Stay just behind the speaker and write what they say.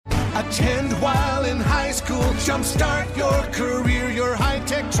Attend while in high school. Jumpstart your career. Your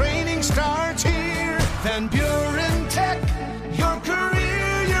high-tech training starts here. Van Buren Tech. Your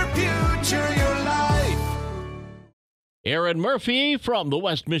career, your future, your life. Erin Murphy from the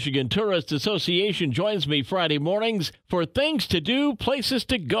West Michigan Tourist Association joins me Friday mornings for things to do, places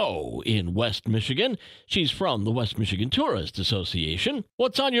to go in West Michigan. She's from the West Michigan Tourist Association.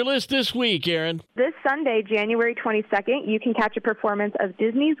 What's on your list this week, Erin? This Sunday, January 22nd, you can catch a performance of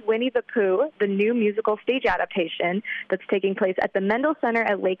Disney's Winnie the Pooh, the new musical stage adaptation that's taking place at the Mendel Center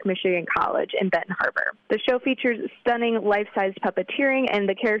at Lake Michigan College in Benton Harbor. The show features stunning life-sized puppeteering and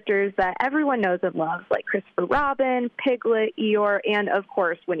the characters that everyone knows and loves, like Christopher Robin, Piglet, Eeyore, and, of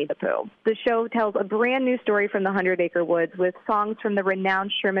course, Winnie the Pooh. The show tells a brand new story from the Hundred Acre Woods with songs from the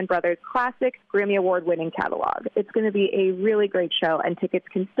renowned Sherman Brothers classic Grammy Award-winning catalog. It's going to be a really great show, and tickets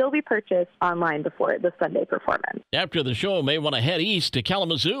can still be purchased online before the Sunday performance. After the show, may want to head east to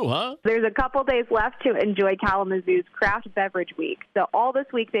Kalamazoo, huh? There's a couple days left to enjoy Kalamazoo's Craft Beverage Week. So all this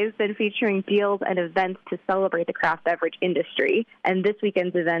week, they've been featuring deals and events to celebrate the craft beverage industry. And this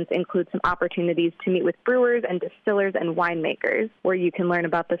weekend's events include some opportunities to meet with brewers and distillers and winemakers, where you can learn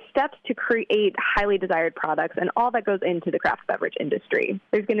about the steps to create highly desired products and all that goes into the craft beverage industry.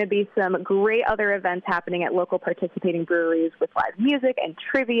 There's going to be some great other events happening at local participating breweries with live music and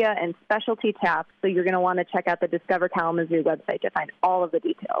trivia and specialty taps, so you're going to want to check out the Discover Kalamazoo website to find all of the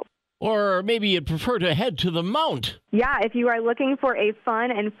details. Or maybe you'd prefer to head to the Mount. Yeah, if you are looking for a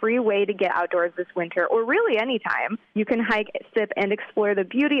fun and free way to get outdoors this winter, or really anytime, you can hike, sip, and explore the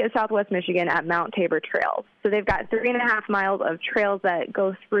beauty of Southwest Michigan at Mount Tabor Trails. So they've got 3.5 miles of trails that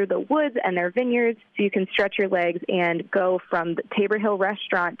go through the woods and their vineyards, so you can stretch your legs and go from the Tabor Hill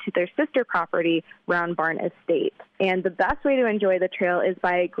Restaurant to their sister property, Round Barn Estate. And the best way to enjoy the trail is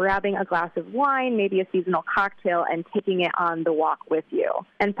by grabbing a glass of wine, maybe a seasonal cocktail, and taking it on the walk with you.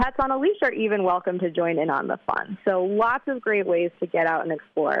 And pets on a leash are even welcome to join in on the fun. So lots of great ways to get out and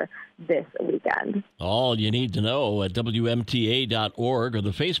explore this weekend. All you need to know at WMTA.org or the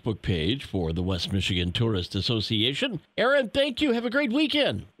Facebook page for the West Michigan Tourist Association. Erin, thank you. Have a great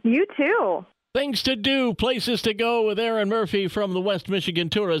weekend. You too. Things to do, places to go with Erin Murphy from the West Michigan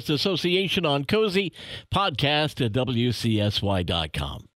Tourist Association on Cozy, podcast at WCSY.com.